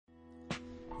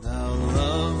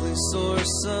only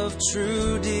source of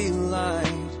true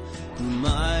delight, whom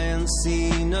I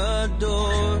unseen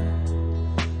adore.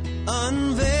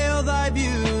 Unveil thy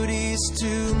beauties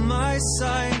to my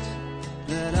sight,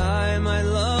 that I might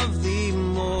love thee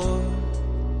more.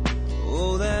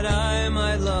 Oh, that I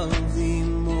might love thee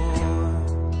more.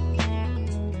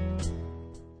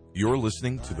 You're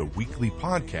listening to the weekly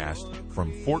podcast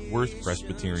from Fort Worth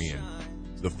Presbyterian.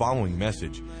 The following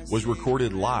message was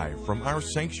recorded live from our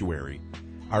sanctuary.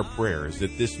 Our prayer is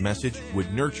that this message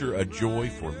would nurture a joy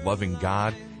for loving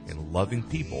God and loving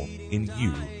people in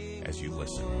you as you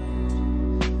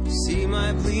listen. See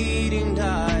my bleeding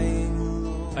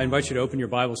dying. I invite you to open your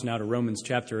Bibles now to Romans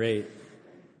chapter 8,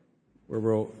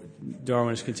 where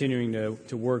Darwin is continuing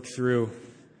to work through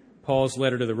Paul's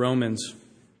letter to the Romans,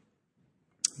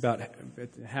 about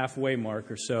at the halfway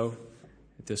mark or so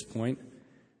at this point.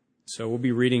 So we'll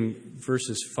be reading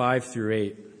verses 5 through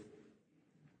 8.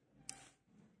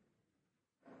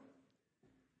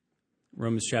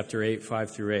 Romans chapter 8,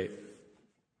 5 through 8.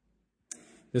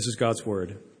 This is God's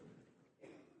word.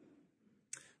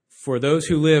 For those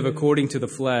who live according to the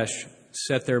flesh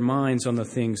set their minds on the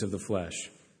things of the flesh.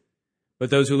 But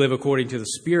those who live according to the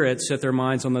Spirit set their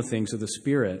minds on the things of the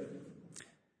Spirit.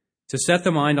 To set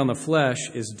the mind on the flesh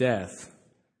is death,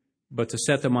 but to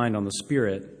set the mind on the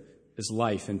Spirit is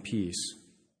life and peace.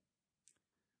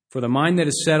 For the mind that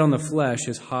is set on the flesh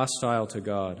is hostile to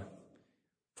God,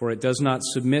 for it does not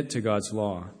submit to God's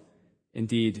law.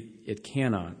 Indeed, it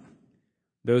cannot.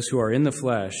 Those who are in the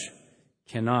flesh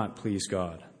cannot please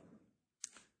God.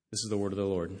 This is the word of the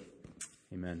Lord.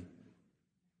 Amen.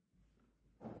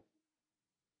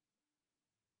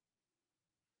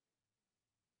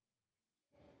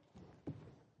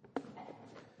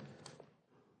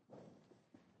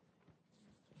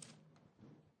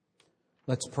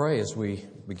 Let's pray as we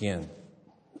begin.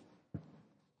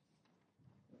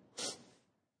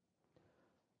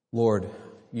 Lord,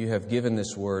 you have given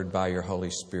this word by your Holy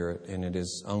Spirit, and it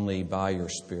is only by your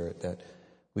Spirit that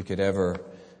we could ever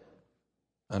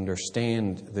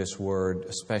understand this word,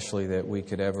 especially that we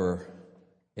could ever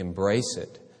embrace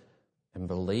it and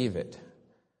believe it,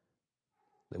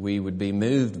 that we would be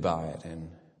moved by it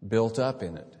and built up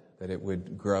in it, that it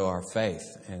would grow our faith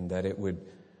and that it would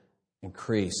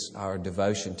increase our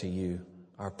devotion to you,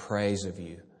 our praise of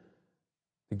you,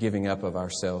 the giving up of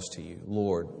ourselves to you.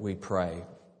 Lord, we pray,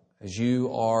 as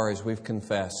you are, as we've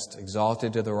confessed,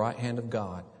 exalted to the right hand of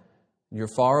God, you're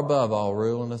far above all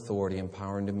rule and authority and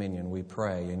power and dominion. We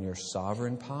pray in your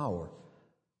sovereign power,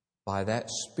 by that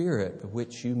Spirit of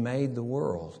which you made the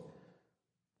world,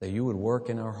 that you would work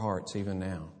in our hearts even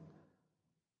now.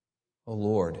 Oh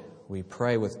Lord, we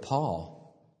pray with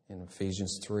Paul in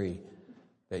Ephesians 3,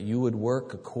 that you would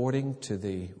work according to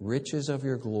the riches of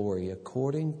your glory,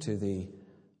 according to the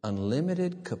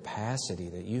unlimited capacity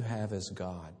that you have as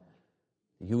God.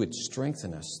 You would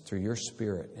strengthen us through your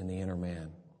Spirit in the inner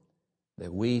man,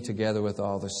 that we, together with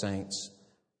all the saints,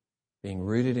 being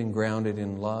rooted and grounded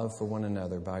in love for one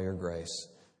another by your grace,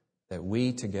 that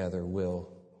we together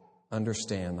will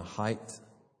understand the height,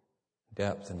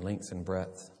 depth, and length and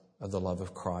breadth of the love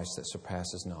of Christ that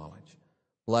surpasses knowledge.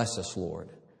 Bless us, Lord,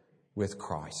 with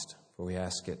Christ, for we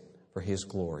ask it for His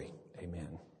glory.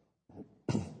 Amen.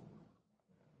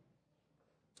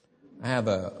 I have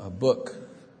a book,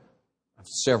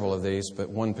 several of these, but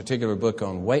one particular book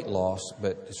on weight loss,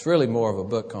 but it's really more of a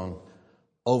book on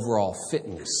overall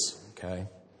fitness, okay?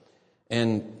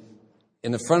 And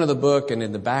in the front of the book and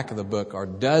in the back of the book are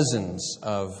dozens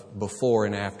of before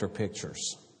and after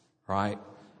pictures, right?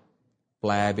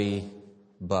 Flabby,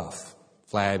 buff,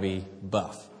 flabby,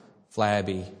 buff.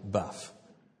 Flabby, buff.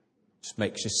 Just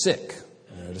makes you sick,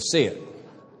 to see it.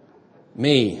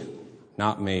 Me,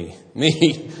 not me.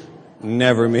 Me,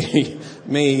 never me.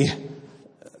 Me,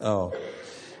 oh.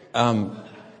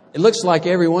 It looks like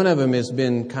every one of them has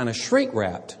been kind of shrink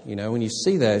wrapped. When you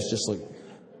see that, it's just like,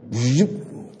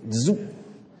 zoop, zoop.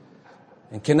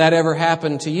 And can that ever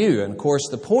happen to you? And of course,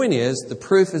 the point is, the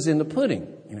proof is in the pudding.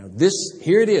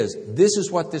 Here it is. This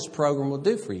is what this program will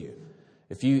do for you.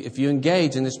 If you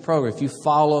engage in this program, if you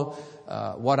follow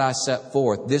what I set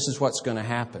forth, this is what's going to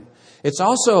happen. It's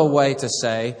also a way to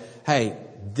say, hey,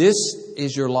 this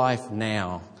is your life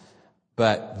now,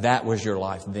 but that was your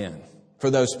life then. For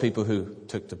those people who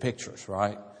took the pictures,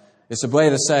 right? It's a way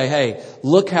to say, hey,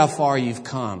 look how far you've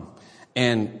come,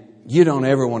 and you don't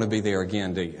ever want to be there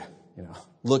again, do you?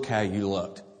 Look how you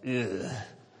looked. Ugh.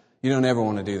 You don't ever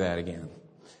want to do that again.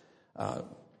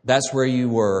 That's where you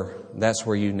were. That's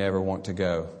where you never want to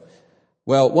go.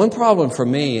 Well, one problem for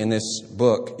me in this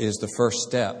book is the first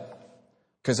step.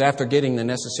 Because after getting the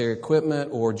necessary equipment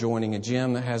or joining a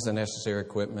gym that has the necessary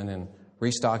equipment and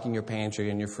restocking your pantry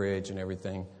and your fridge and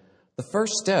everything, the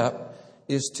first step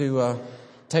is to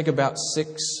take about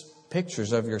 6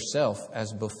 pictures of yourself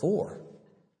as before.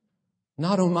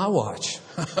 Not on my watch.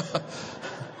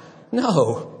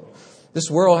 No. This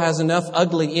world has enough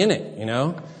ugly in it, you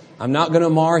know. I'm not going to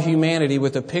mar humanity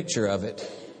with a picture of it.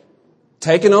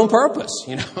 Taken on purpose,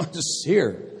 you know. Just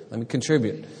here, let me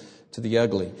contribute to the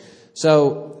ugly.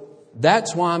 So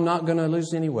that's why I'm not going to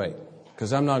lose any weight.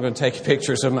 Because I'm not going to take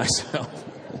pictures of myself.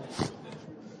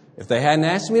 If they hadn't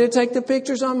asked me to take the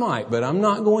pictures, I might. But I'm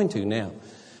not going to now.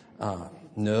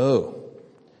 No.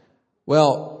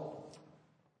 Well,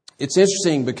 it's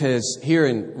interesting because here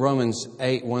in Romans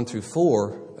 8, 1 through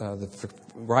 4,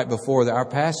 right before our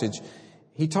passage,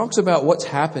 he talks about what's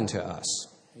happened to us.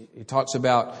 He talks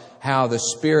about how the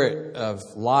Spirit of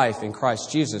life in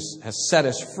Christ Jesus has set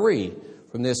us free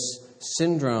from this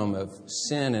syndrome of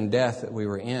sin and death that we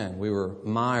were in. We were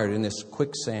mired in this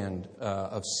quicksand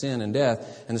of sin and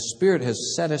death, and the Spirit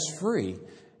has set us free.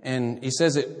 And he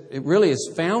says it really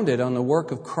is founded on the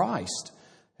work of Christ,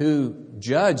 who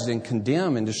judged and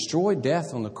condemned and destroyed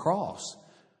death on the cross,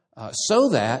 so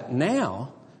that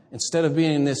now, instead of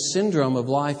being in this syndrome of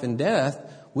life and death,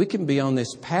 we can be on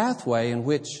this pathway in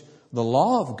which the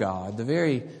law of God, the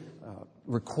very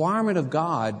requirement of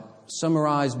God,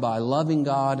 summarized by loving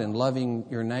God and loving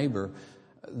your neighbor,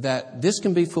 that this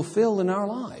can be fulfilled in our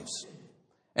lives.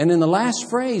 And in the last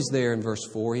phrase there in verse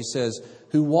 4, he says,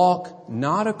 who walk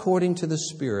not according to the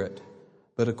Spirit,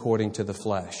 but according to the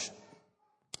flesh.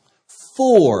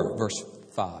 For, verse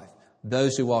 5,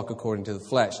 those who walk according to the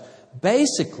flesh.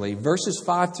 Basically, verses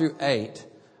 5 through 8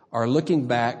 are looking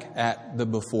back at the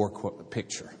before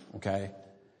picture. Okay?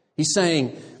 He's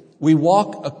saying, we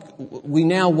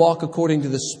now walk according to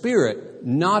the Spirit,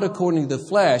 not according to the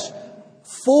flesh,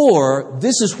 for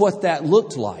this is what that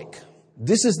looked like.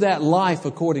 This is that life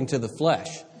according to the flesh.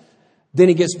 Then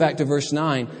he gets back to verse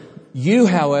 9. You,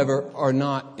 however, are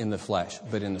not in the flesh,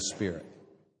 but in the Spirit.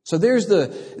 So there's the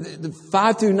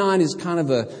 5 through 9 is kind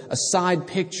of a side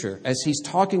picture as he's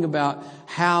talking about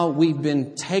how we've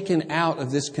been taken out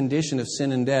of this condition of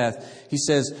sin and death. He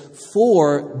says,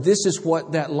 for this is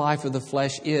what that life of the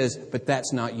flesh is, but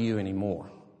that's not you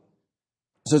anymore.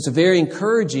 So it's very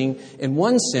encouraging in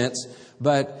one sense,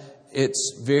 but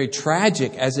it's very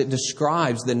tragic as it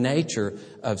describes the nature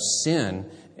of sin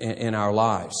in our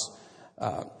lives.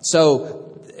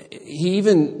 So he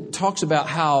even talks about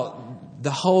how the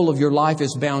whole of your life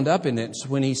is bound up in it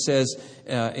when he says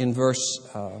in verse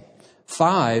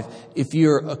 5, if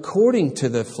you're according to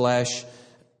the flesh,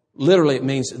 literally it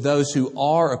means those who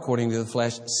are according to the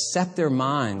flesh set their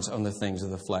minds on the things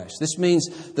of the flesh. This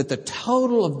means that the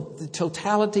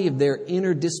totality of their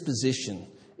inner disposition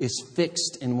is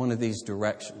fixed in one of these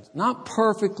directions. Not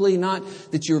perfectly, not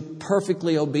that you're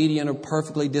perfectly obedient or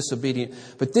perfectly disobedient,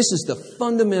 but this is the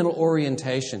fundamental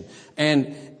orientation.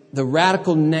 And the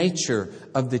radical nature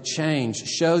of the change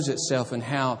shows itself in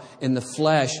how, in the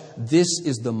flesh, this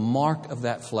is the mark of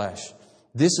that flesh.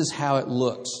 This is how it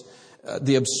looks.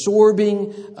 The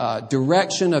absorbing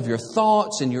direction of your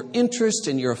thoughts and your interests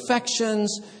and your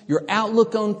affections, your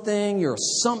outlook on things, your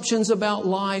assumptions about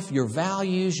life, your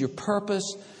values, your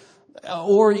purpose.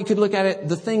 Or you could look at it,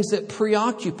 the things that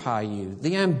preoccupy you,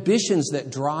 the ambitions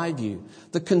that drive you,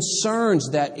 the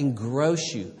concerns that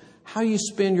engross you. How you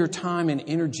spend your time and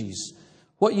energies,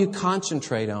 what you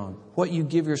concentrate on, what you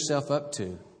give yourself up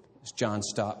to, as John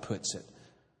Stott puts it.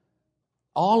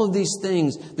 All of these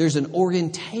things, there's an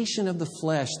orientation of the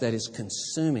flesh that is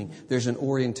consuming. There's an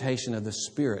orientation of the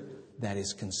Spirit that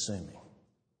is consuming.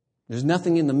 There's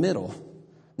nothing in the middle.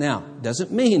 Now,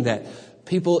 doesn't mean that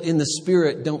people in the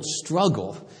Spirit don't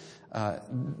struggle.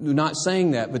 We're not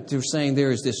saying that, but they're saying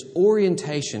there is this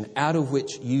orientation out of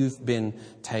which you've been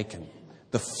taken.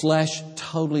 The flesh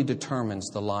totally determines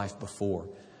the life before.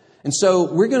 And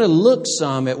so we're going to look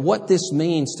some at what this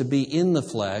means to be in the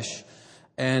flesh.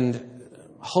 And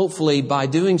hopefully by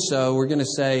doing so, we're going to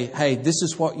say, hey, this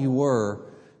is what you were.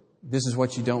 This is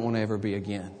what you don't want to ever be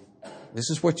again. This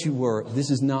is what you were. This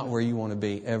is not where you want to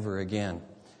be ever again.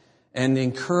 And the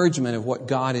encouragement of what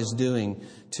God is doing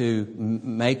to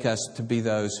make us to be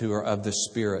those who are of the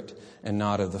Spirit and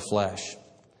not of the flesh.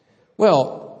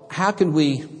 Well, how can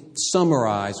we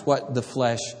summarize what the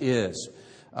flesh is?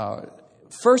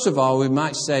 First of all, we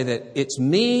might say that it's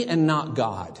me and not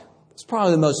God. It's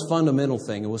probably the most fundamental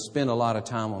thing, and we'll spend a lot of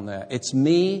time on that. It's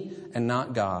me and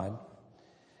not God.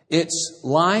 It's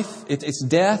life, it's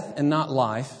death and not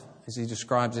life, as he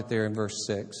describes it there in verse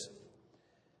 6.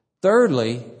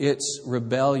 Thirdly, it's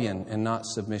rebellion and not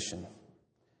submission.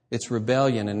 It's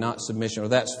rebellion and not submission. Or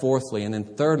that's fourthly. And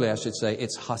then thirdly, I should say,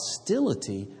 it's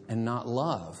hostility and not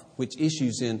love, which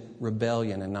issues in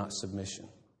rebellion and not submission.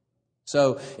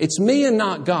 So it's me and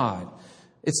not God.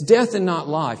 It's death and not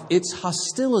life. It's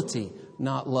hostility,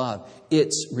 not love.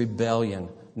 It's rebellion,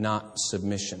 not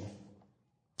submission.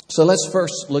 So let's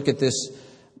first look at this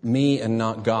me and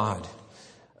not God.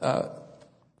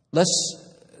 Let's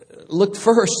look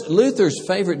first. Luther's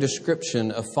favorite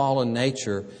description of fallen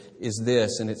nature is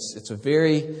this, and it's a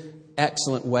very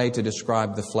excellent way to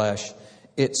describe the flesh.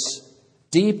 It's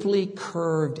deeply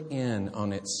curved in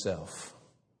on itself.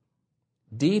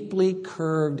 Deeply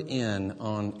curved in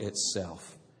on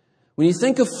itself. When you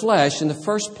think of flesh, in the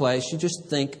first place, you just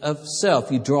think of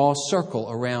self. You draw a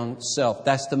circle around self.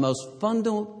 That's the most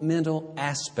fundamental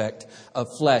aspect of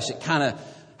flesh. It kind of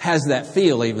has that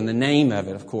feel, even the name of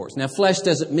it, of course. Now, flesh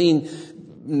doesn't mean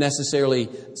necessarily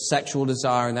sexual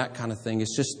desire and that kind of thing.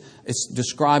 It's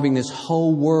describing this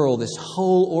whole world, this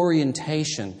whole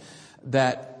orientation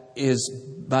that is,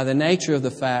 by the nature of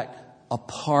the fact,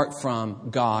 apart from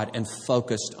God and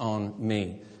focused on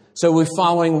me. So we're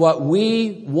following what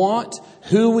we want,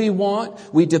 who we want.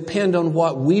 We depend on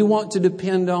what we want to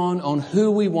depend on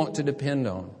who we want to depend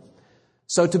on.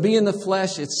 So to be in the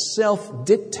flesh, it's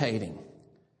self-dictating.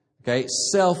 Okay,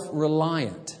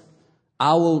 self-reliant.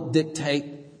 I will dictate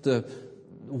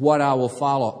what I will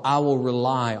follow. I will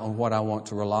rely on what I want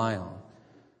to rely on.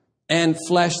 And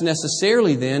flesh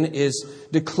necessarily then is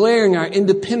declaring our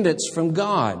independence from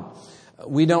God.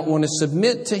 We don't want to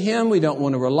submit to Him. We don't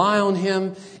want to rely on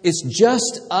Him. It's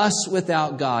just us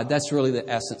without God. That's really the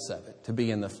essence of it, to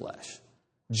be in the flesh.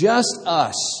 Just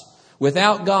us,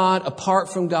 without God,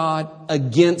 apart from God,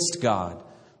 against God,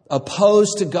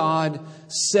 opposed to God,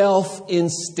 self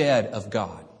instead of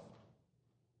God.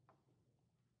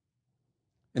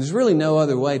 And there's really no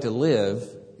other way to live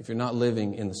if you're not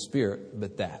living in the Spirit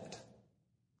but that.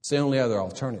 It's the only other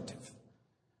alternative.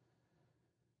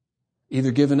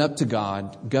 Either given up to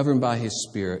God, governed by His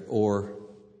Spirit, or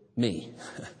me.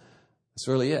 That's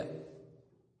really it.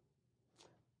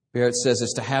 Here it says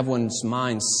is to have one's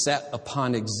mind set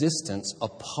upon existence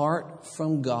apart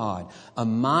from God. A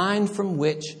mind from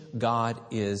which God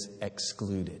is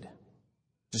excluded.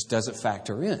 Just doesn't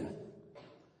factor in.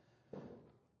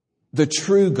 The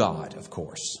true God, of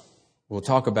course. We'll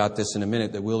talk about this in a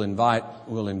minute, that we'll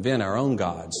invent our own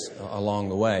gods along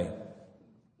the way.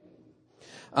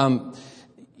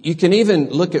 You can even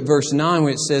look at verse 9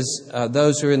 where it says,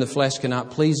 those who are in the flesh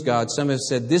cannot please God. Some have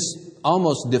said this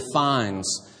almost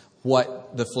defines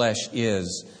what the flesh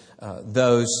is.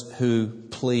 Those who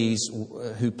please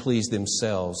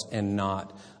themselves and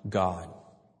not God.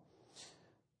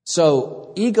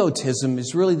 So egotism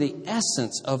is really the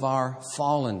essence of our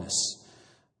fallenness.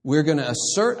 We're going to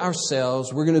assert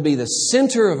ourselves. We're going to be the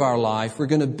center of our life. We're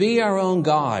going to be our own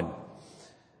God.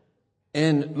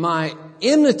 And my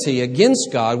enmity against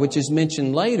God, which is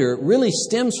mentioned later, really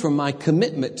stems from my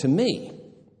commitment to me.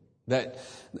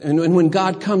 And when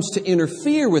God comes to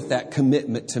interfere with that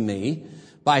commitment to me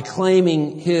by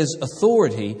claiming His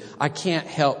authority, I can't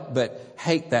help but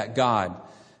hate that God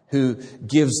who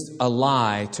gives a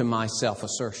lie to my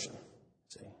self-assertion.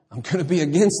 See, I'm going to be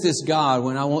against this God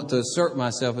when I want to assert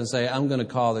myself and say, I'm going to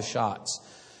call the shots.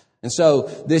 And so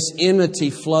this enmity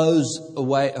flows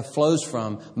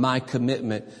from my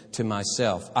commitment to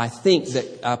myself. I think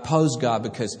that I oppose God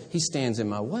because He stands in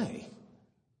my way.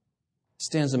 He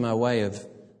stands in my way of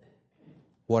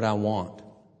what I want.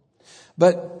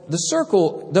 But the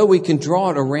circle, though we can draw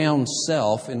it around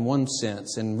self in one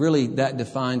sense, and really that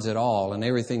defines it all and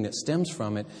everything that stems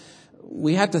from it,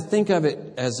 we have to think of it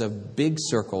as a big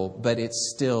circle, but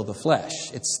it's still the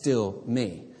flesh. It's still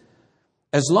me.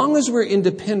 As long as we're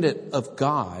independent of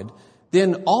God,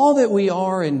 then all that we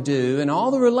are and do and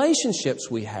all the relationships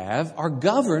we have are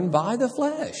governed by the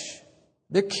flesh.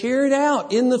 They're carried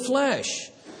out in the flesh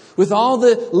with all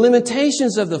the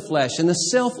limitations of the flesh and the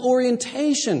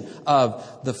self-orientation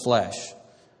of the flesh.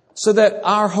 So that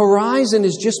our horizon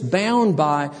is just bound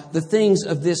by the things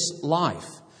of this life.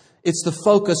 It's the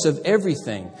focus of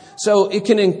everything. So you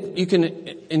can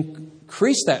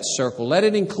increase that circle. Let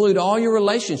it include all your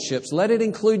relationships. Let it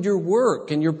include your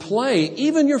work and your play,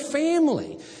 even your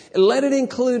family. Let it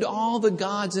include all the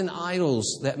gods and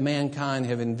idols that mankind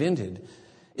have invented.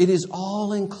 It is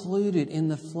all included in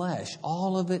the flesh.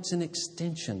 All of it's an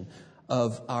extension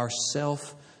of our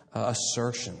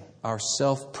self-assertion, our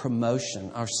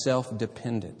self-promotion, our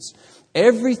self-dependence.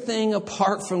 Everything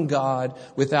apart from God,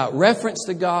 without reference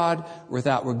to God,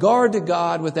 without regard to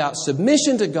God, without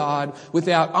submission to God,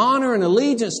 without honor and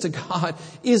allegiance to God,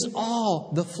 is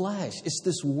all the flesh. It's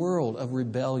this world of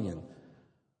rebellion.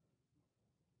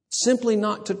 Simply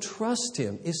not to trust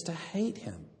Him is to hate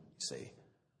Him, see.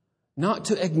 Not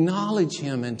to acknowledge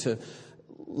Him and to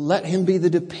let Him be the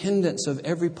dependence of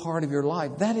every part of your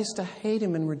life. That is to hate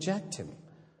Him and reject Him.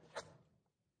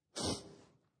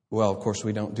 Well, of course,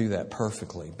 we don't do that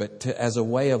perfectly, but as a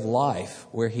way of life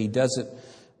where He doesn't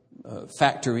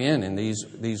factor in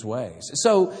these ways.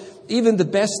 So even the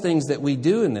best things that we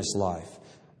do in this life,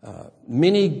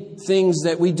 many things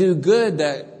that we do good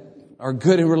that are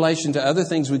good in relation to other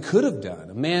things we could have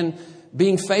done. A man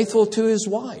being faithful to his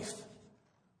wife.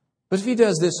 But if he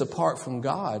does this apart from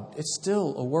God, it's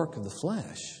still a work of the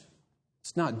flesh.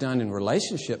 It's not done in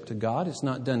relationship to God. It's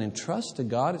not done in trust to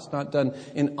God. It's not done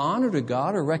in honor to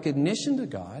God or recognition to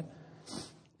God.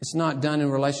 It's not done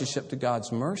in relationship to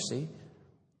God's mercy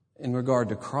in regard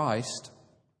to Christ.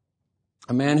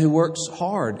 A man who works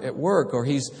hard at work, or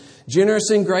he's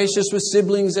generous and gracious with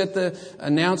siblings at the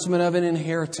announcement of an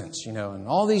inheritance, and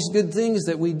all these good things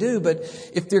that we do. But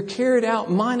if they're carried out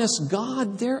minus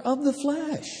God, they're of the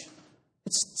flesh.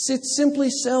 It's simply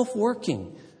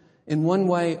self-working in one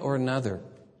way or another.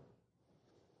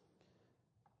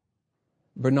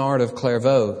 Bernard of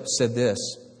Clairvaux said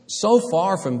this, "So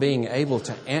far from being able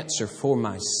to answer for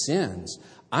my sins,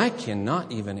 I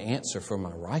cannot even answer for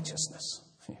my righteousness."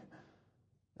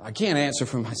 I can't answer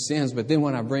for my sins, but then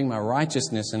when I bring my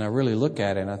righteousness and I really look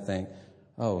at it and I think,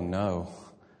 oh no,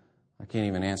 I can't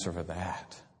even answer for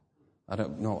that. I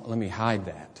don't know, let me hide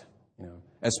that.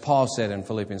 As Paul said in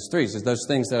Philippians 3, he says, those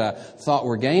things that I thought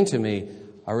were gain to me,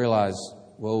 I realize,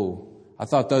 whoa, I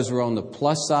thought those were on the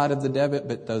plus side of the debit,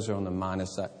 but those are on the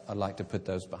minus side. I'd like to put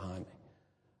those behind me.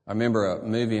 I remember a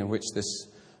movie in which this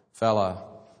fella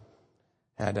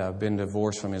had been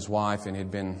divorced from his wife and had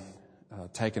been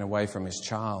taken away from his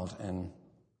child, and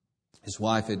his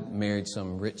wife had married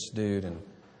some rich dude, and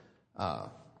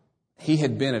he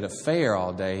had been at a fair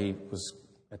all day. He was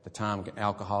at the time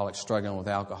alcoholic, struggling with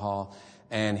alcohol,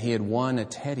 and he had won a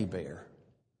teddy bear,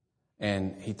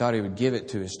 and he thought he would give it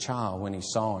to his child when he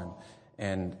saw him.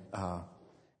 And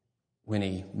when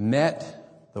he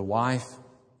met the wife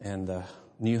and the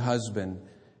new husband,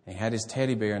 and he had his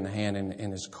teddy bear in the hand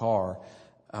in his car,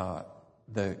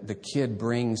 the kid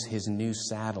brings his new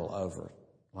saddle over,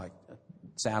 like a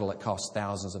saddle that cost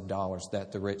thousands of dollars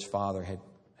that the rich father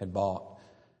had bought.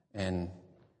 And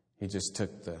he just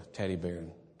took the teddy bear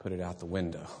and put it out the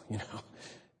window,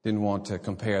 Didn't want to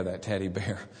compare that teddy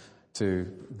bear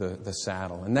to the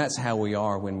saddle. And that's how we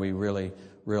are when we really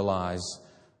realize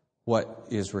what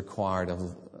is required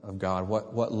of God,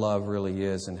 what love really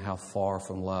is, and how far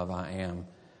from love I am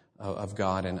of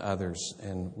God and others,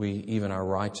 and even our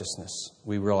righteousness,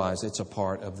 we realize it's a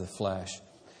part of the flesh.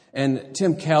 And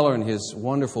Tim Keller, in his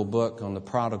wonderful book on the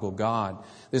prodigal God,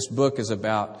 this book is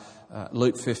about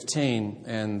Luke 15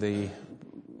 and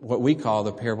what we call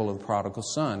the parable of the prodigal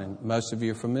son. And most of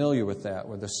you are familiar with that,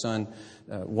 where the son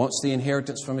wants the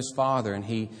inheritance from his father, and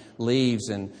he leaves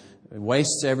and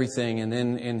wastes everything, and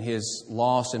then in his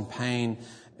loss and pain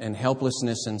and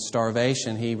helplessness and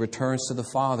starvation, he returns to the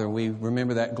Father. We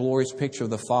remember that glorious picture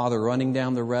of the Father running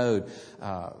down the road,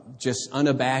 just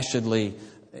unabashedly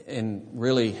in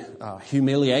really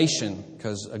humiliation,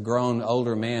 because a grown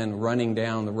older man running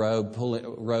down the road,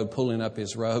 pulling up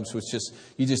his robes was just,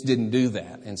 you just didn't do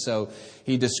that. And so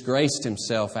he disgraced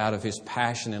himself out of his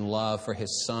passion and love for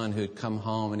his son who had come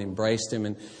home and embraced him.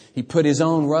 And he put his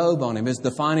own robe on him.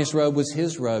 The finest robe was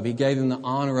his robe. He gave him the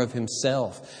honor of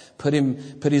himself, put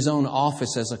his own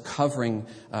office as a covering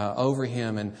over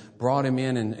him, and brought him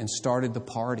in and started the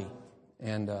party.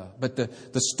 But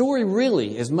the story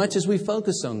really, as much as we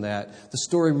focus on that, the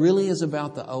story really is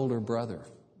about the older brother.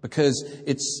 Because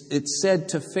it's said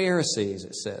to Pharisees,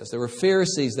 it says. There were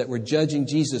Pharisees that were judging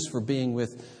Jesus for being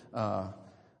with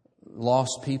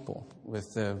lost people, with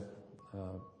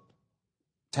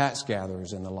tax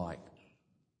gatherers and the like.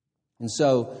 And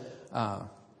so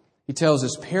he tells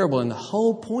this parable, and the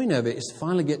whole point of it is to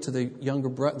finally get to the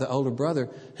older brother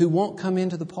who won't come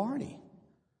into the party.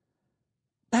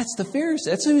 That's the Pharisee.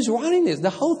 That's who's writing this. The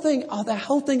whole thing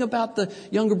about the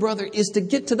younger brother is to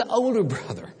get to the older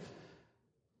brother.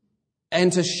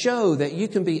 And to show that you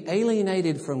can be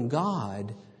alienated from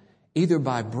God either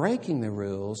by breaking the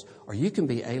rules, or you can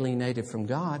be alienated from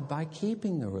God by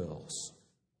keeping the rules.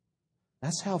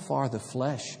 That's how far the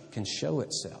flesh can show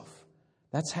itself.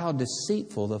 That's how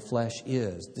deceitful the flesh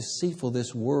is. Deceitful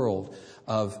this world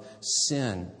of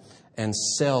sin and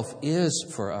self is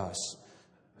for us.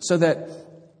 So that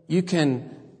you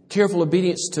can careful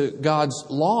obedience to God's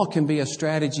law can be a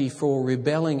strategy for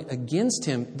rebelling against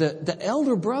Him. The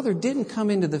elder brother didn't come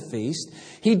into the feast.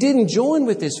 He didn't join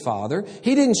with his father.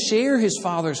 He didn't share his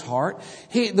father's heart.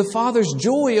 The father's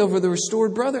joy over the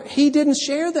restored brother, he didn't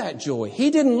share that joy.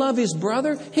 He didn't love his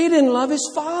brother. He didn't love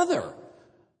his father.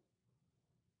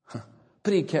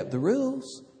 But he kept the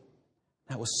rules.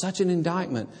 That was such an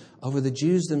indictment over the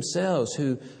Jews themselves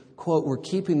who, quote, were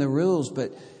keeping the rules,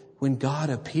 but when God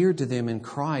appeared to them in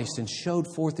Christ and showed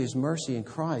forth His mercy in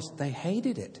Christ, they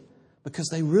hated it because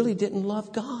they really didn't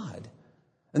love God.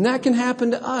 And that can happen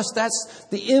to us. That's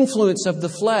the influence of the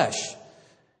flesh.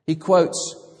 He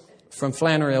quotes from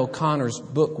Flannery O'Connor's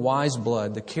book, Wise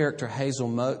Blood, the character Hazel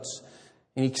Motes.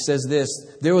 And he says this: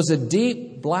 there was a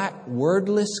deep, black,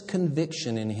 wordless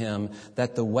conviction in him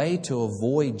that the way to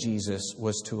avoid Jesus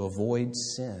was to avoid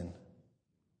sin.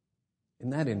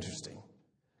 Isn't that interesting?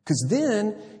 Because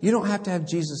then you don't have to have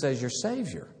Jesus as your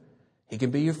Savior. He can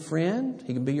be your friend.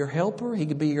 He can be your helper. He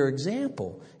can be your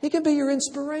example. He can be your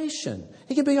inspiration.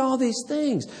 He can be all these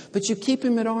things. But you keep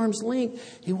Him at arm's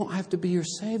length. He won't have to be your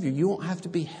Savior. You won't have to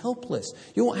be helpless.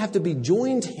 You won't have to be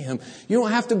joined to Him. You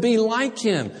don't have to be like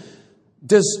Him.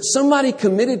 Does somebody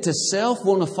committed to self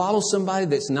want to follow somebody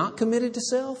that's not committed to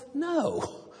self? No.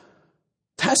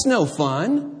 That's no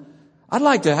fun. I'd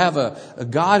like to have a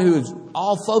God who is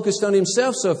all focused on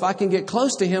Himself, so if I can get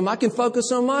close to Him, I can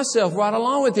focus on myself right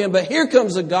along with Him. But here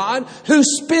comes a God who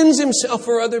spends Himself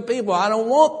for other people. I don't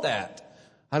want that.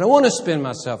 I don't want to spend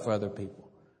myself for other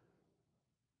people.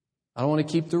 I don't want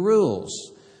to keep the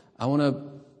rules. I want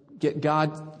to get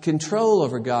God control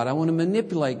over God. I want to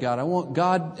manipulate God. I want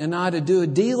God and I to do a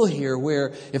deal here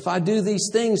where if I do these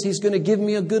things, He's going to give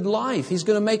me a good life. He's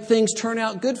going to make things turn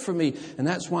out good for me. And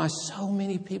that's why so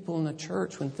many people in the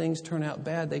church, when things turn out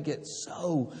bad, they get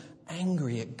so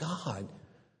angry at God.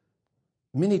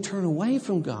 Many turn away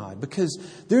from God because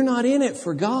they're not in it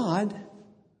for God.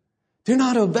 They're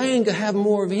not obeying to have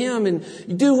more of Him. And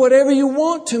you do whatever you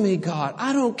want to me, God.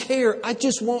 I don't care. I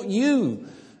just want You.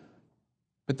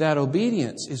 But that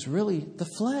obedience is really the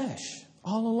flesh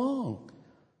all along.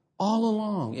 All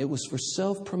along, it was for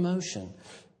self-promotion.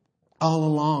 All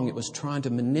along, it was trying to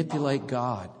manipulate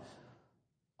God.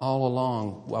 All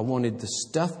along, I wanted the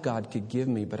stuff God could give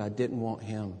me, but I didn't want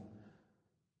Him.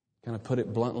 Kind of put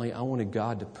it bluntly, I wanted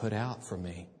God to put out for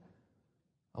me.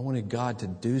 I wanted God to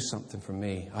do something for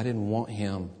me. I didn't want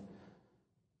Him.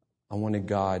 I wanted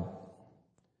God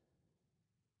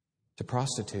to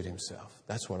prostitute Himself.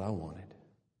 That's what I wanted.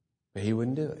 But He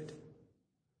wouldn't do it.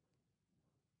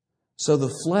 So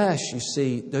the flesh, you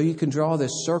see, though you can draw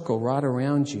this circle right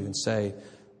around you and say,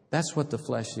 that's what the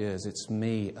flesh is. It's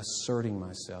me asserting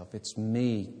myself. It's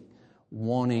me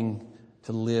wanting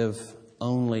to live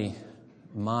only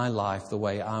my life the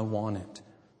way I want it.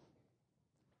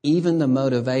 Even the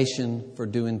motivation for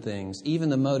doing things, even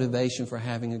the motivation for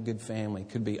having a good family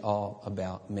could be all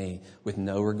about me with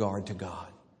no regard to God.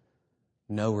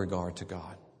 No regard to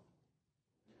God.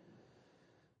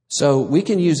 So we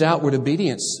can use outward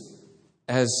obedience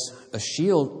as a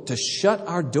shield to shut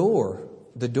our door,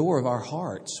 the door of our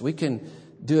hearts. We can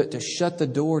do it to shut the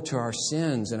door to our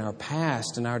sins and our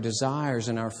past and our desires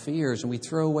and our fears. And we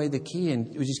throw away the key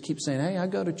and we just keep saying, hey, I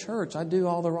go to church. I do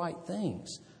all the right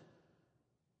things.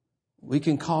 We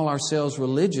can call ourselves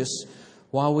religious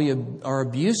while we are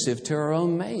abusive to our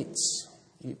own mates,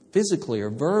 physically or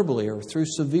verbally or through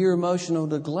severe emotional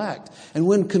neglect. And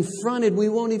when confronted, we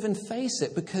won't even face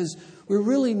it because we're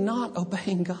really not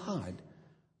obeying God.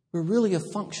 We're really a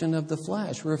function of the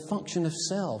flesh. We're a function of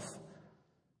self.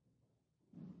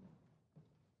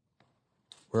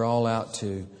 We're all out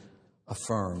to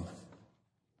affirm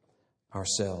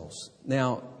ourselves.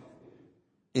 Now,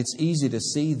 it's easy to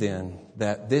see then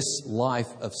that this life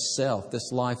of self,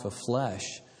 this life of flesh,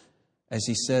 as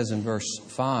he says in verse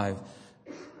 5,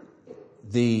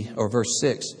 verse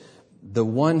 6, the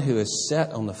one who is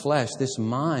set on the flesh, this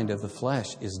mind of the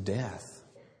flesh, is death.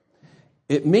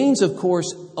 It means, of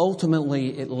course,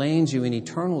 ultimately it lands you in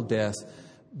eternal death,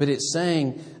 but it's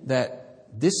saying that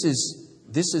this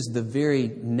is the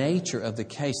very nature of the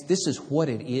case. This is what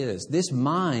it is. This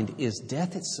mind is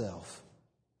death itself.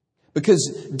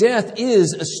 Because death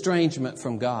is estrangement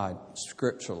from God,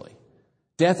 scripturally.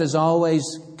 Death is always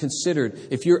considered,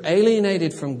 if you're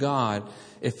alienated from God,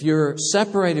 if you're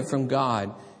separated from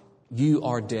God, you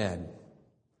are dead.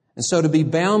 And so to be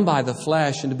bound by the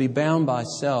flesh and to be bound by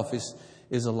self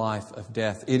is a life of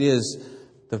death. It is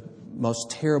the most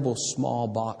terrible small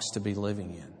box to be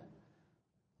living in.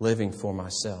 Living for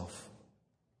myself.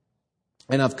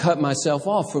 And I've cut myself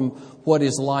off from what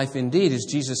is life indeed. As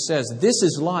Jesus says, this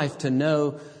is life, to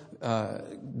know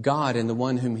God and the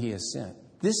one whom He has sent.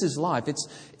 This is life.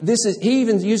 He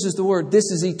even uses the word, this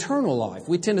is eternal life.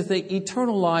 We tend to think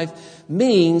eternal life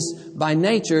means by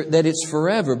nature that it's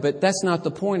forever, but that's not the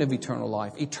point of eternal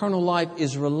life. Eternal life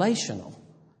is relational.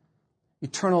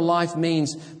 Eternal life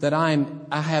means that I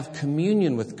have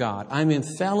communion with God. I'm in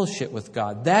fellowship with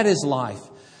God. That is life.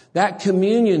 That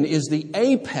communion is the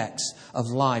apex of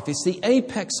life. It's the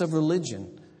apex of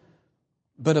religion.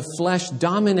 But a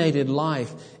flesh-dominated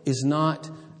life is not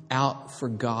out for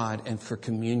God and for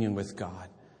communion with God.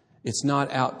 It's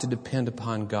not out to depend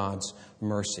upon God's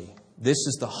mercy. This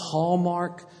is the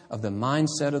hallmark of the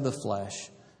mindset of the flesh.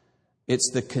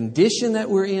 It's the condition that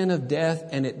we're in of death,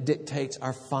 and it dictates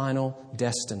our final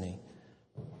destiny.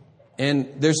 And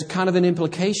there's kind of an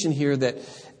implication here that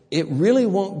it really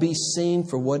won't be seen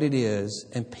for what it is,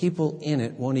 and people in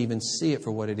it won't even see it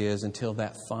for what it is until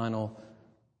that final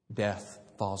death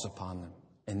falls upon them.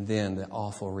 And then the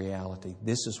awful reality.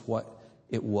 This is what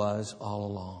it was all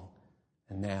along.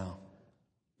 And now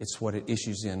it's what it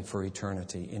issues in for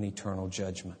eternity, in eternal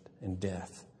judgment and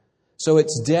death. So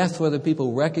it's death whether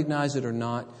people recognize it or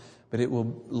not, but it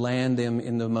will land them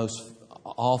in the most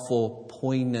awful,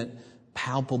 poignant,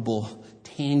 palpable,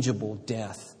 tangible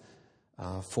death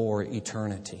for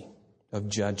eternity of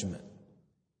judgment.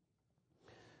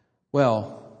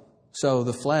 Well, so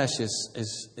the flesh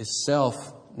is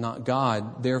self, not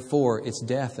God. Therefore, it's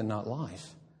death and not life.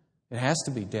 It has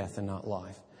to be death and not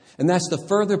life. And that's the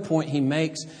further point he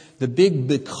makes. The big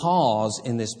because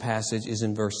in this passage is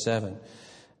in verse 7.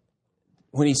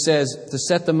 When he says, to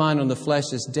set the mind on the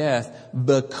flesh is death,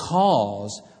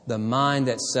 because the mind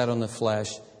that's set on the flesh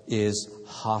is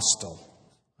hostile.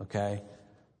 Okay?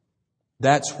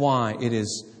 That's why it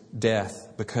is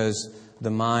death, because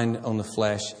the mind on the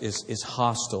flesh is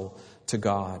hostile to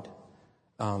God.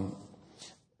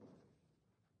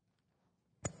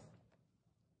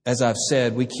 As I've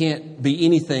said, we can't be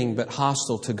anything but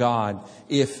hostile to God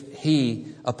if He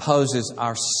opposes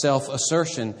our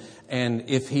self-assertion and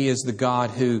if He is the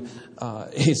God who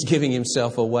is giving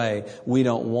Himself away. We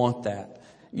don't want that.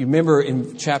 You remember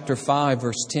in chapter 5,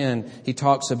 verse 10, he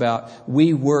talks about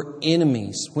we were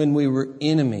enemies. When we were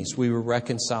enemies, we were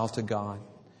reconciled to God.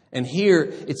 And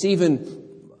here, it's even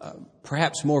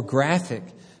perhaps more graphic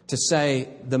to say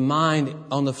the mind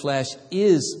on the flesh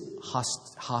is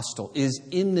hostile, is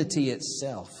enmity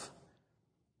itself.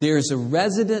 There's a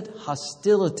resident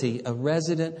hostility, a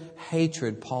resident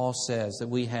hatred, Paul says, that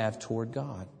we have toward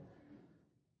God.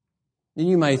 And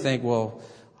you may think, well,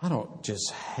 I don't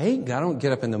just hate God. I don't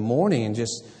get up in the morning and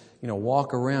just,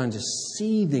 walk around just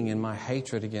seething in my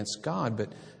hatred against God.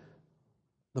 But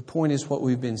the point is what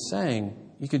we've been saying.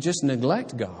 You could just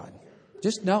neglect God.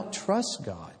 Just don't trust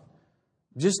God.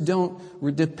 Just don't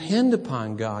depend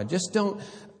upon God. Just don't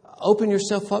open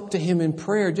yourself up to Him in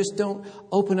prayer. Just don't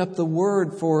open up the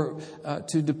Word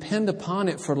to depend upon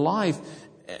it for life,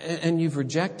 and you've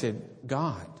rejected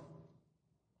God.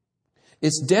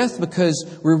 It's death because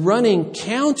we're running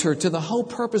counter to the whole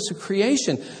purpose of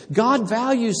creation. God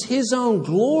values His own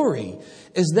glory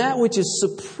as that which is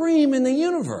supreme in the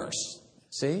universe.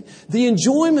 See? The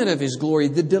enjoyment of His glory,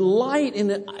 the delight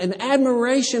and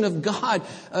admiration of God,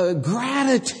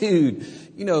 gratitude,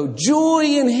 joy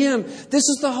in Him. This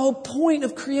is the whole point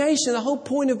of creation, the whole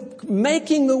point of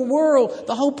making the world,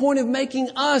 the whole point of making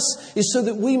us is so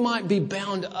that we might be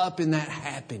bound up in that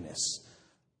happiness.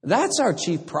 That's our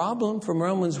chief problem from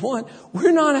Romans 1.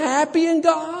 We're not happy in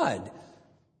God.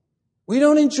 We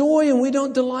don't enjoy Him. We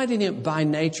don't delight in Him by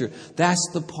nature. That's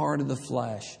the part of the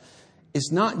flesh.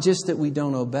 It's not just that we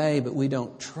don't obey, but we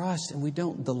don't trust and we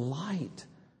don't delight.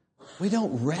 We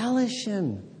don't relish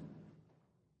Him.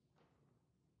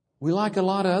 We like a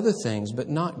lot of other things, but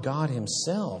not God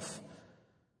Himself.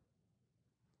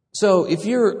 So if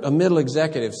you're a middle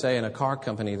executive, say in a car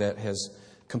company that has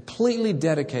completely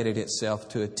dedicated itself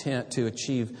to attempt to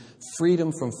achieve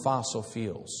freedom from fossil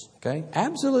fuels, okay?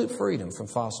 Absolute freedom from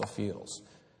fossil fuels.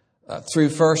 Through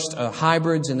first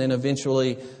hybrids and then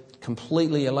eventually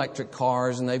completely electric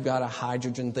cars, and they've got a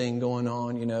hydrogen thing going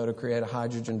on, to create a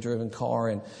hydrogen-driven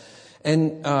car.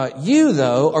 And you,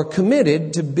 though, are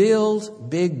committed to build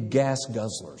big gas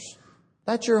guzzlers.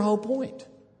 That's your whole point.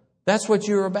 That's what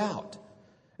you're about.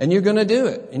 And you're going to do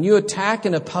it. And you attack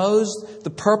and oppose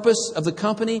the purpose of the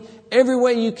company every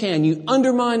way you can. You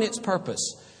undermine its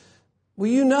purpose.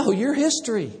 Well, your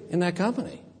history in that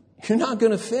company. You're not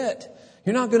going to fit.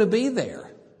 You're not going to be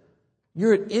there.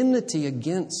 You're at enmity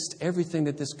against everything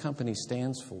that this company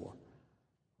stands for.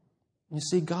 You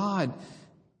see, God,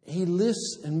 He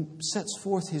lifts and sets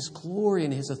forth His glory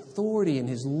and His authority and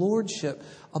His lordship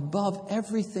above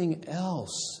everything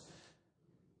else.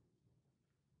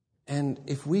 And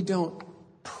if we don't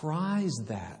prize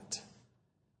that,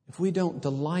 if we don't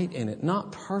delight in it,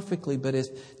 not perfectly, but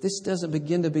if this doesn't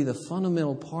begin to be the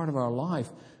fundamental part of our life,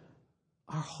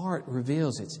 our heart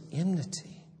reveals its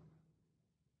enmity.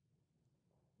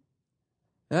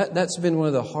 That's been one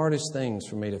of the hardest things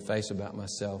for me to face about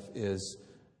myself is,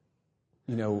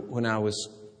 when I was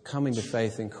coming to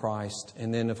faith in Christ,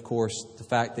 and then, of course, the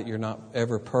fact that you're not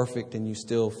ever perfect and you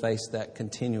still face that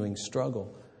continuing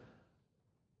struggle,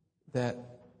 that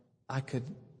I could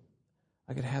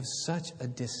have such a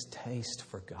distaste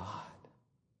for God.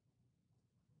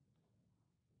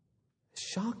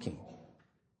 It's shocking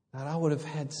that I would have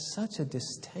had such a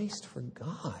distaste for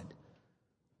God,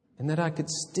 and that I could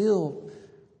still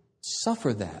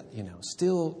suffer that,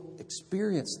 still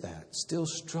experience that, still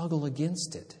struggle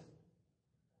against it.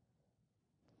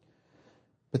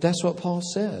 But that's what Paul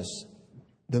says.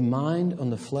 The mind on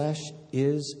the flesh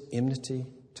is enmity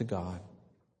to God.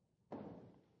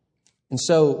 And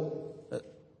so,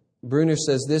 Bruner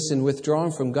says this, in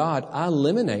withdrawing from God, I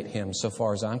eliminate Him so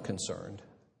far as I'm concerned.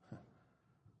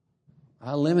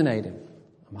 I eliminate Him.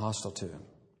 I'm hostile to Him.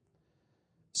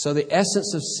 So the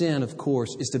essence of sin, of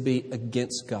course, is to be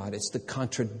against God. It's the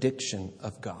contradiction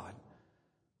of God.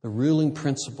 The ruling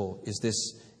principle is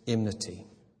this enmity.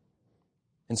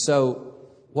 And so,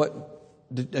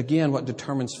 what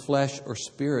determines flesh or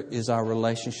spirit is our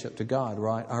relationship to God,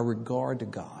 right? Our regard to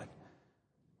God,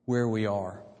 where we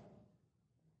are.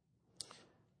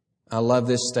 I love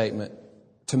this statement.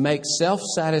 To make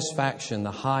self-satisfaction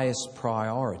the highest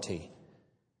priority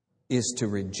is to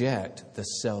reject the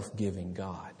self-giving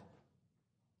God.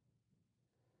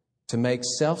 To make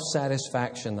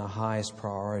self-satisfaction the highest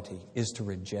priority is to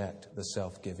reject the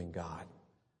self-giving God.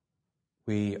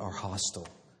 We are hostile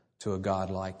to a God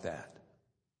like that.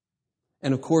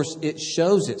 And of course, it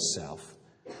shows itself.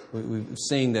 We've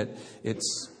seen that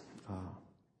it's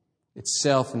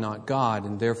self and not God,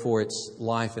 and therefore it's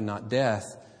life and not death,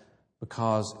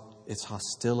 because it's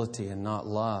hostility and not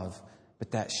love.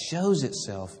 But that shows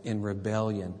itself in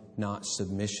rebellion, not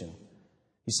submission.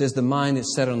 He says the mind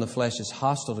that's set on the flesh is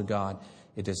hostile to God.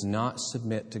 It does not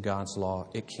submit to God's law.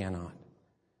 It cannot.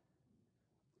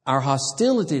 Our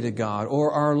hostility to God,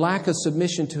 or our lack of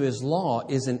submission to His law,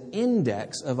 is an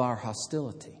index of our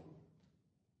hostility.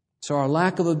 So our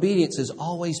lack of obedience is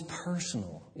always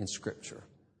personal in Scripture.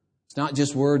 It's not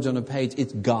just words on a page.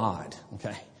 It's God.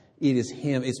 Okay, it is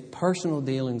Him. It's personal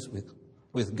dealings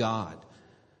with God.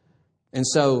 And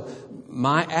so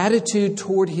my attitude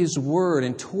toward His Word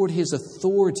and toward His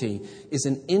authority is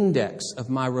an index of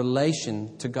my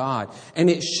relation to God. And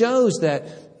it shows that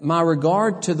my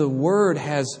regard to the Word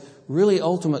has really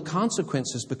ultimate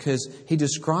consequences, because He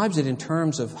describes it in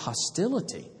terms of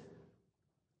hostility.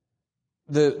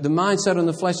 The mindset on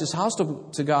the flesh is hostile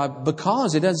to God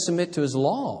because it doesn't submit to His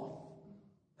law.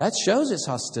 That shows its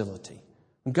hostility.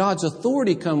 When God's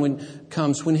authority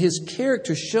comes, when His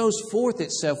character shows forth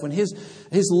itself, when His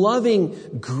loving,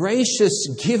 gracious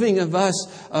giving of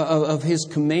us, of His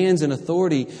commands and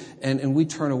authority, and we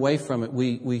turn away from it,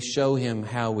 we show Him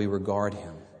how we regard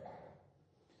Him.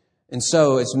 And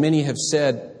so, as many have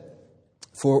said,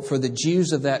 for the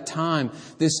Jews of that time,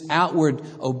 this outward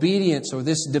obedience or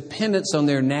this dependence on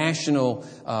their national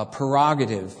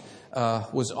prerogative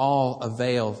was all a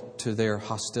veil to their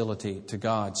hostility to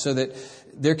God. So that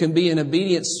there can be an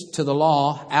obedience to the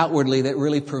law outwardly that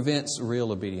really prevents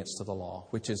real obedience to the law,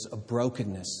 which is a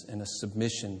brokenness and a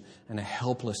submission and a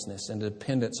helplessness and a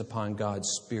dependence upon God's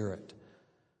Spirit.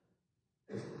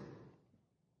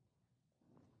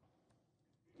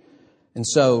 And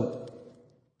so,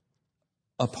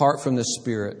 apart from the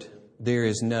Spirit, there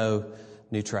is no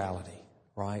neutrality,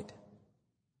 right?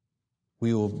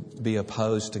 We will be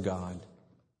opposed to God.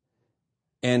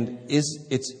 And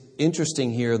it's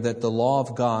interesting here that the law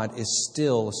of God is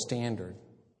still a standard.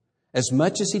 As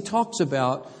much as He talks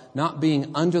about not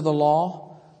being under the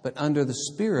law, but under the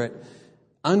Spirit,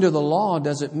 under the law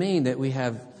doesn't mean that we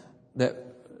have that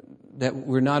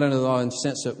we're not under the law in the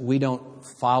sense that we don't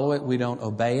follow it, we don't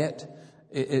obey it.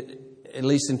 At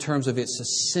least in terms of its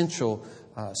essential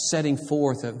setting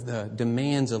forth of the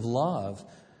demands of love,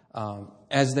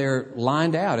 as they're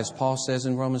lined out, as Paul says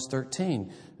in Romans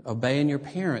 13, obeying your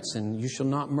parents, and you shall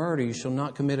not murder, you shall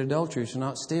not commit adultery, you shall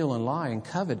not steal and lie and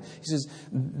covet. He says,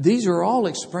 these are all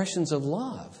expressions of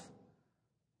love.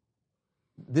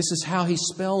 This is how He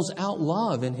spells out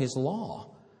love in His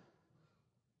law.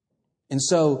 And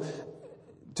so,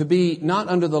 to be not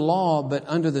under the law, but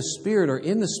under the Spirit or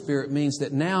in the Spirit means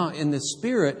that now in the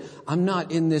Spirit, I'm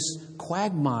not in this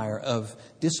quagmire of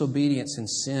disobedience and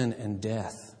sin and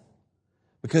death.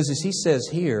 Because as he says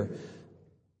here,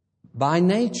 by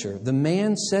nature, the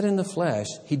man set in the flesh,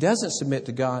 he doesn't submit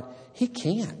to God. He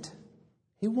can't.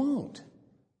 He won't.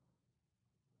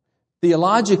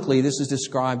 Theologically, this is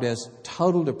described as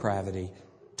total depravity,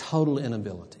 total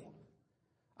inability.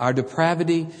 Our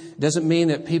depravity doesn't mean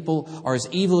that people are as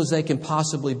evil as they can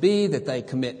possibly be, that they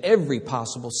commit every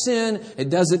possible sin.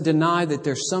 It doesn't deny that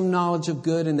there's some knowledge of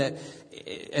good and that,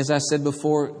 as I said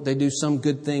before, they do some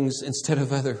good things instead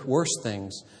of other worse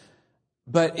things.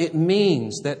 But it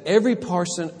means that every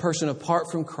person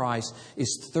apart from Christ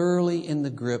is thoroughly in the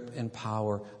grip and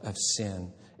power of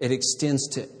sin. It extends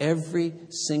to every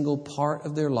single part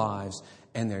of their lives,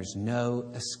 and there's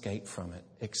no escape from it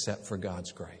except for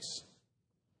God's grace.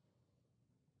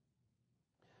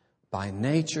 By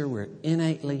nature, we're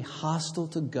innately hostile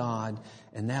to God,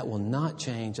 and that will not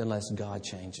change unless God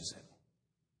changes it.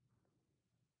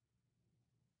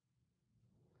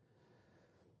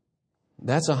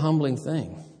 That's a humbling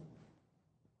thing.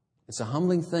 It's a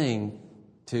humbling thing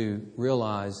to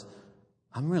realize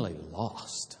I'm really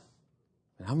lost.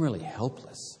 And I'm really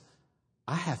helpless.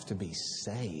 I have to be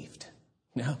saved.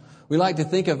 Now, we like to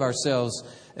think of ourselves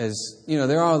as,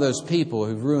 there are those people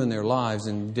who've ruined their lives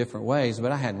in different ways,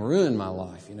 but I hadn't ruined my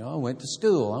life. I went to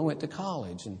school, I went to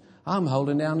college, and I'm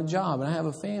holding down a job, and I have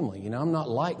a family. I'm not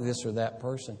like this or that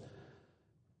person.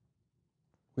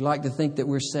 We like to think that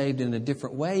we're saved in a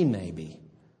different way, maybe.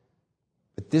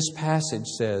 But this passage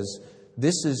says,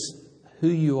 this is who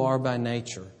you are by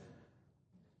nature,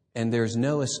 and there's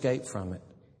no escape from it.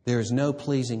 There is no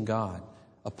pleasing God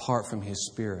apart from His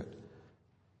Spirit.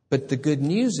 But the good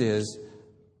news is,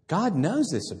 God knows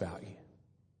this about you.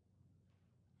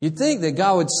 You'd think that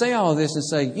God would say all of this and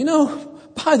say,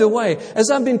 by the way,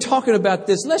 as I've been talking about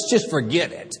this, let's just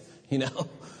forget it.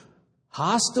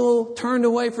 Hostile, turned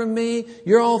away from me.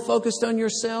 You're all focused on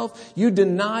yourself. You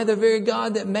deny the very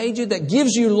God that made you, that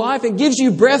gives you life and gives you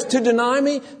breath to deny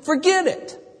me. Forget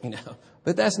it.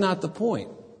 But that's not the point.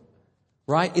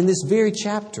 Right? In this very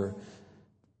chapter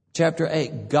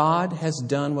 8, God has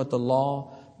done what the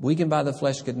law, weakened by the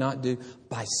flesh, could not do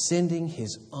by sending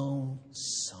His own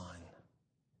Son.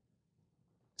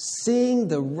 Seeing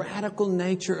the radical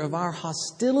nature of our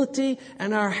hostility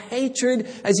and our hatred,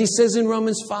 as He says in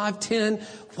Romans 5:10,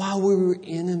 while we were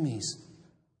enemies.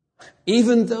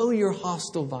 Even though you're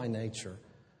hostile by nature,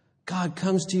 God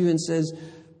comes to you and says,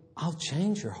 I'll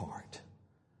change your heart.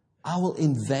 I will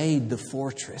invade the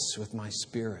fortress with my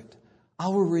Spirit. I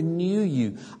will renew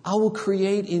you. I will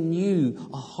create in you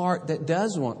a heart that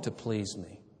does want to please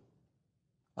me.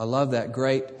 I love that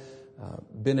great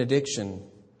benediction,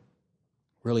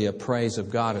 really a praise of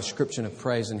God, a ascription of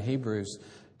praise in Hebrews,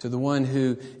 to the one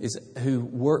who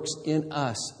works in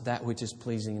us that which is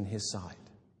pleasing in His sight.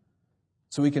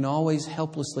 So we can always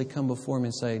helplessly come before Him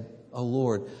and say, oh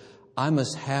Lord, I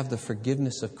must have the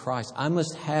forgiveness of Christ. I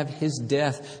must have His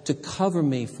death to cover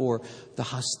me for the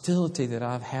hostility that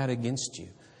I've had against you.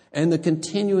 And the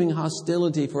continuing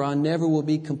hostility, for I never will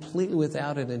be completely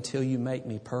without it until you make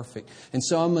me perfect. And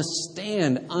so I must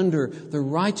stand under the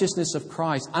righteousness of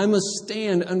Christ. I must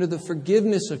stand under the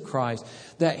forgiveness of Christ,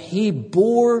 that He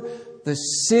bore the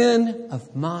sin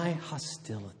of my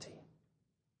hostility.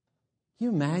 Can you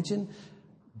imagine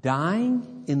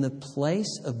dying in the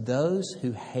place of those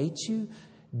who hate you,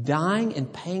 dying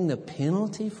and paying the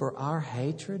penalty for our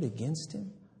hatred against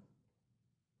Him?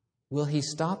 Will He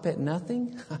stop at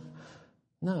nothing?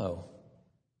 No.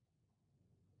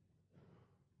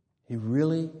 He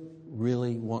really,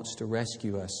 really wants to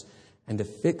rescue us and to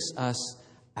fix us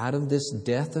out of this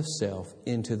death of self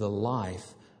into the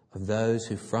life of those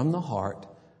who from the heart,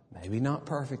 maybe not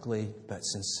perfectly, but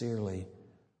sincerely,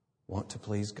 want to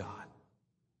please God.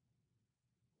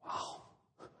 Wow.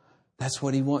 That's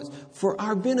what He wants for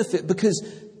our benefit, because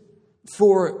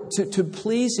to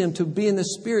please Him, to be in the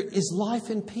Spirit, is life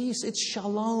and peace. It's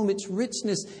shalom, it's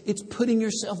richness, it's putting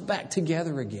yourself back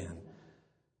together again.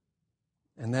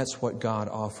 And that's what God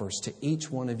offers to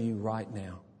each one of you right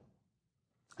now.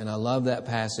 And I love that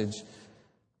passage.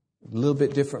 A little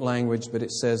bit different language, but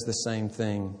it says the same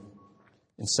thing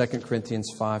in 2 Corinthians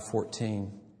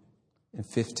 5:14 and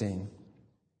 15.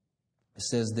 It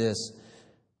says this: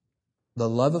 the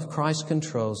love of Christ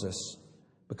controls us,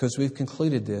 because we've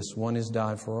concluded this, one has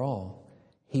died for all.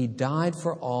 He died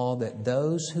for all, that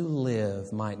those who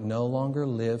live might no longer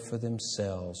live for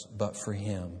themselves, but for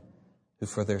Him who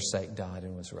for their sake died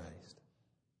and was raised.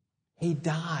 He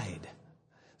died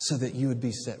so that you would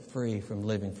be set free from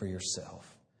living for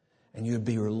yourself, and you would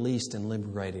be released and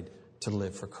liberated to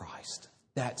live for Christ.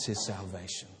 That's His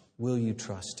salvation. Will you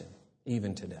trust Him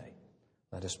even today?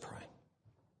 Let us pray.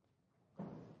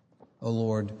 Oh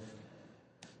Lord,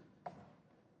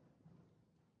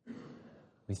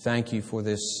 We thank you for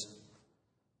this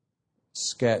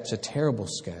sketch, a terrible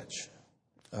sketch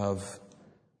of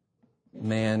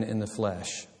man in the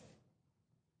flesh.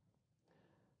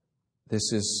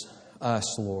 This is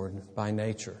us, Lord, by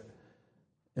nature.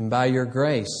 And by your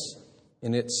grace,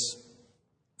 in its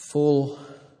full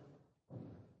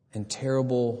and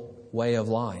terrible way of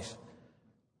life,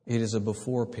 it is a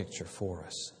before picture for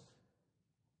us,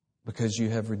 because you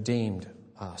have redeemed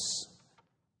us.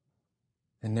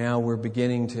 And now we're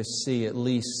beginning to see at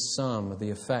least some of the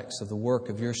effects of the work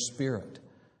of your Spirit.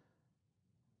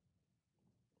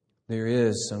 There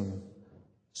is some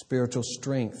spiritual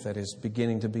strength that is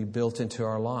beginning to be built into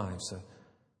our lives, a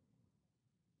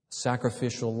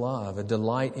sacrificial love, a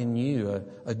delight in you,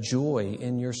 a joy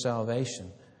in your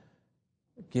salvation,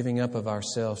 giving up of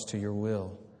ourselves to your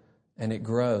will. And it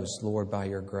grows, Lord, by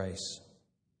your grace.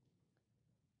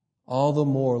 All the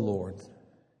more, Lord,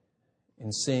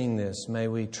 in seeing this, may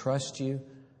we trust you,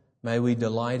 may we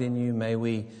delight in you, may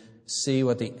we see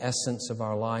what the essence of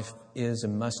our life is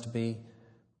and must be,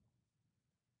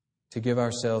 to give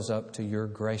ourselves up to your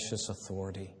gracious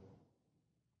authority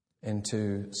and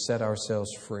to set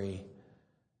ourselves free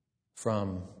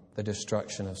from the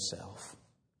destruction of self.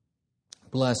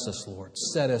 Bless us, Lord.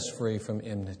 Set us free from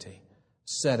enmity.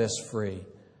 Set us free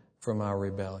from our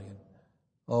rebellion.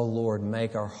 Oh, Lord,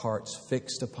 make our hearts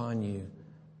fixed upon you,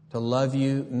 to love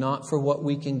you not for what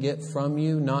we can get from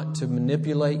you, not to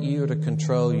manipulate you or to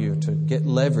control you, to get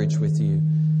leverage with you,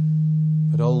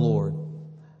 but, oh, Lord,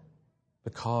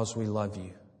 because we love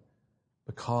you,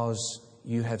 because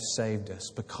you have saved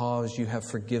us, because you have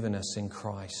forgiven us in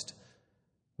Christ.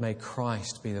 May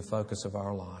Christ be the focus of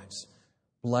our lives.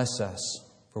 Bless us,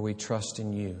 for we trust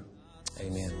in you.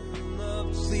 Amen. The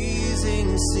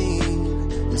pleasing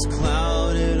scene is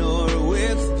clouded or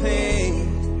with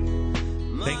pain.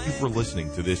 Thank you for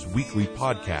listening to this weekly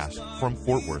podcast from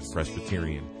Fort Worth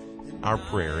Presbyterian. Our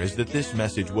prayer is that this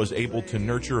message was able to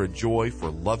nurture a joy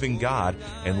for loving God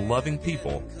and loving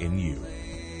people in you.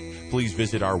 Please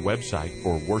visit our website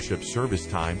for worship service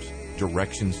times,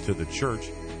 directions to the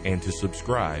church, and to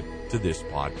subscribe to this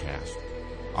podcast.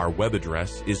 Our web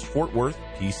address is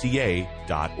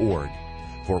fortworthpca.org.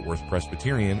 Fort Worth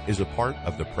Presbyterian is a part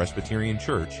of the Presbyterian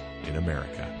Church in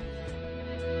America.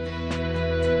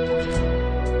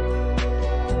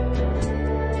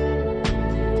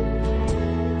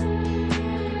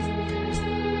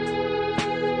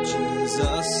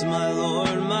 Jesus, my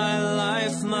Lord, my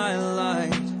life, my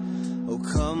light. Oh,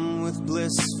 come with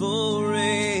blissful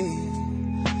ray.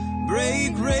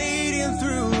 Break radiant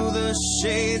through the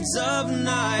shades of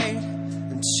night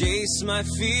and chase my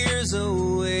fears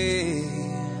away.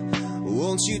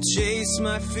 Won't you chase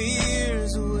my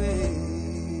fears away?